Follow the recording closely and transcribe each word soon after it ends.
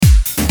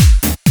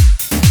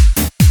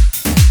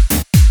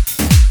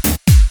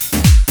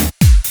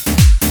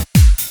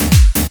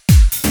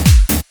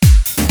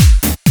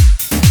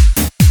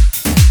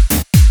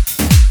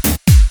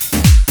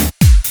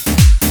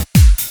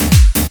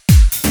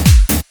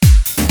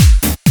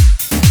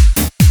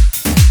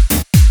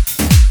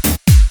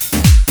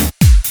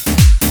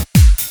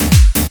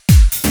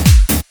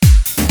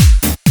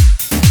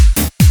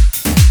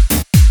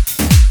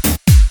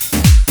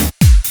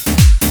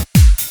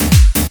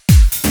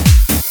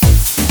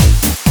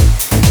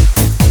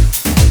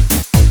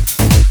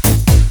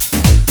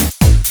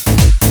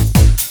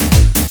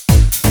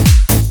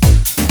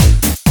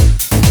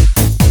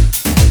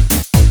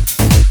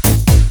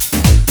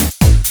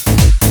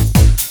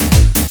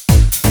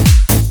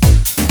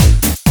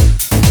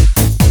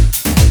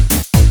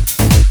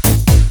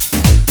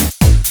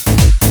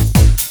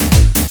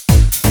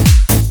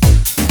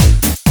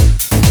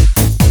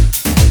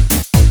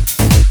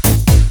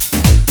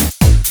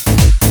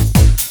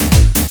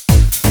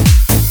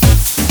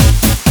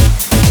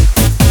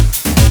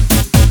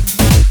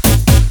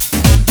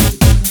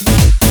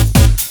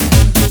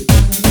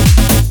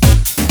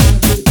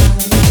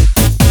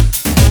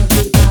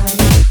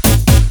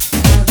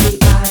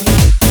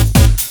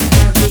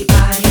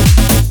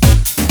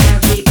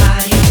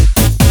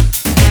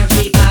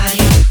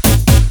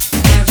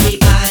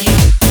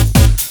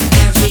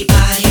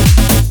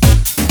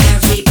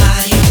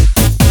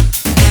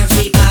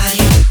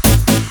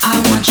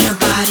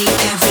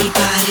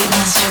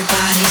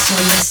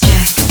so let's check.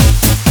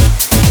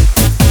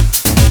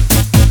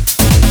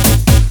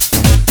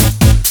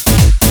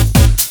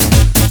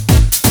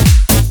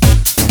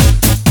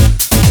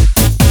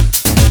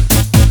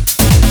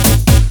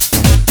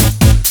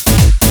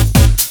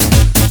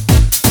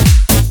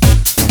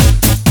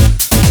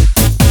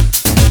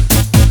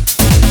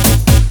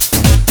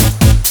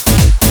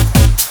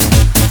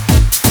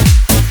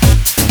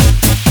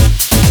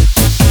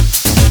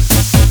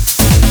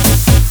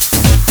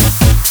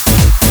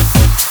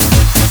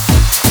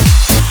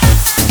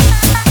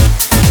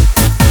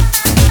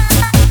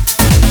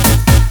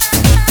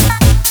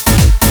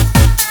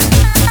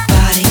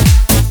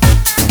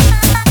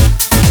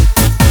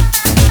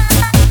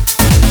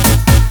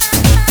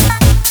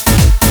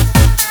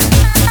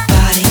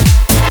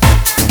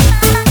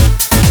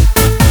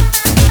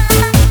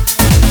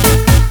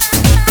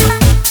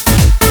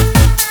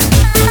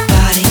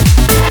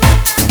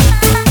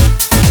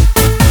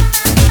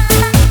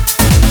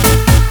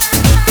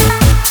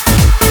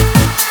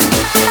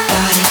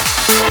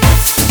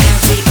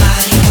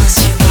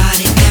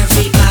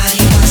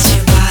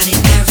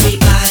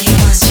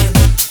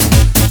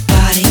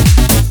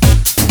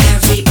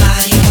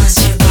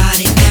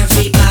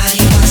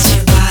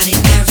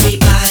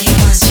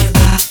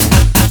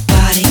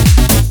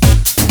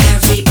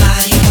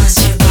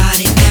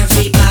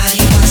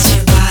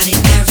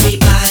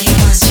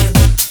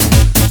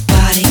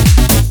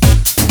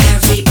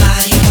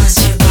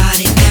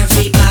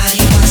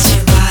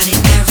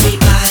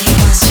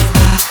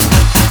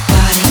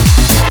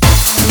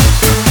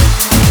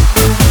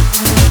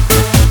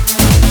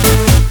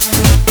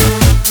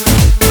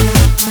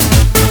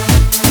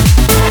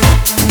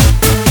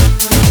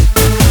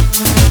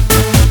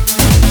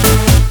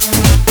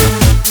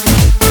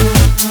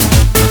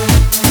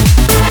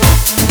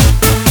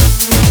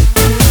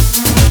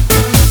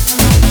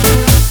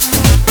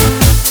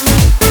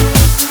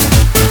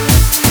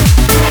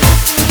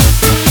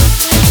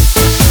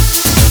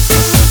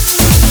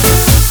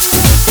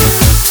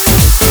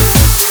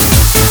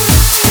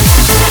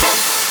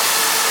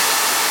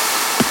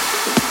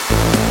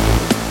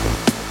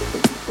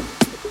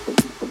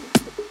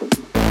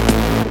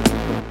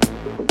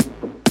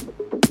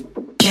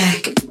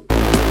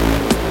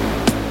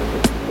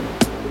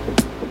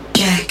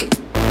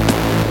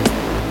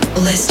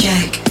 Let's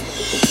check.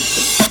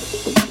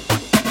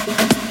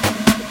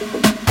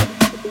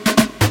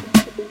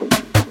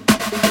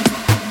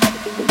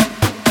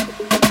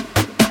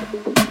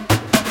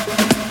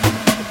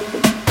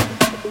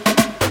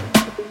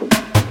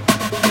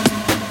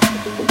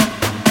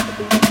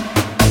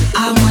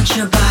 I want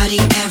your body,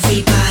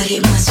 everybody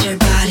wants your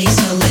body,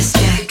 so let's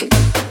check.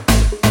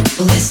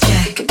 Let's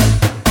check.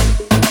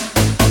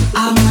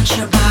 I want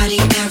your body,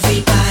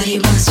 everybody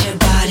wants your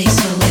body,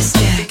 so let's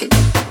check.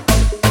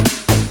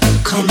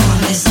 Come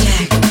on, let's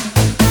check.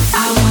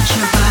 I want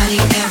your body,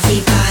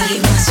 everybody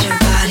wants your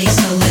body,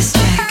 so let's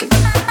check.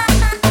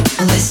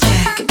 Let's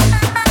check.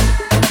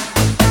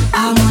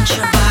 I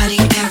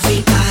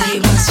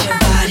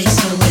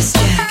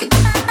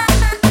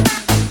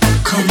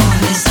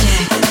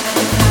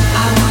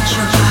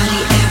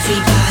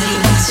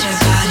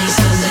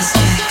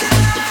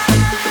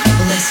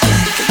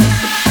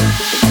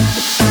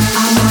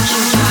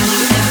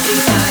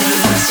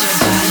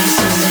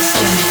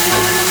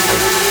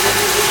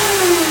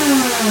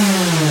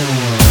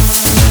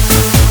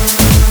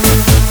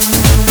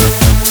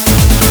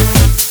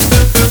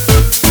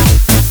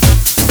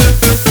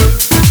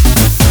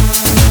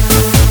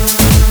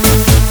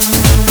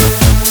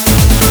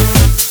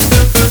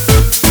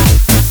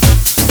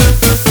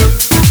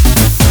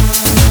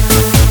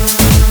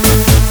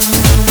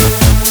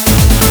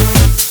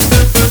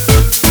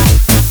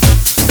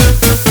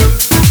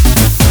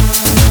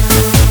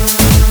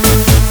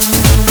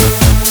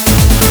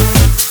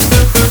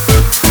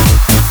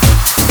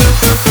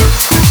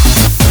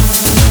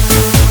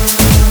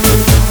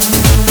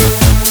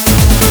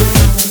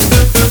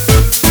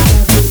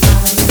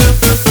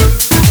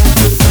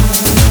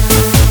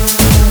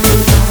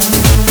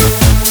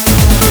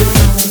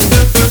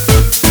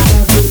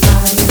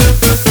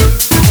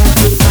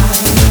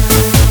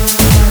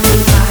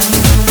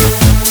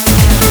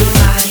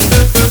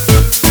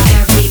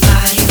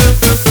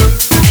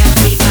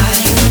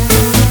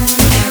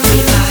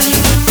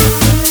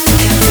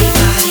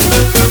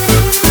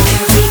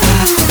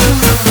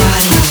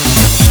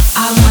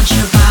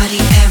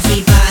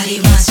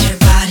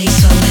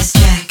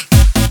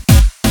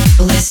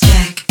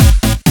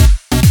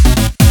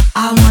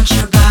want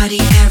your body,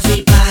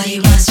 everybody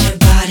wants your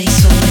body,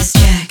 so let's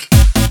check.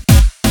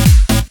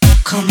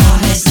 Come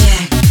on, let's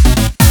check.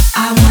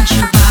 I want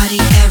your body,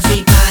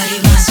 everybody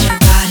wants your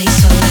body,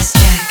 so let's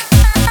check.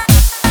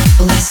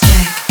 Let's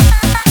check.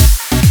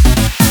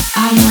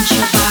 I want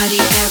your body,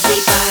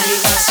 everybody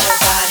wants your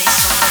body,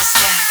 so let's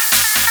check.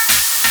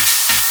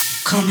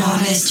 Come on,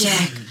 let's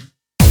check.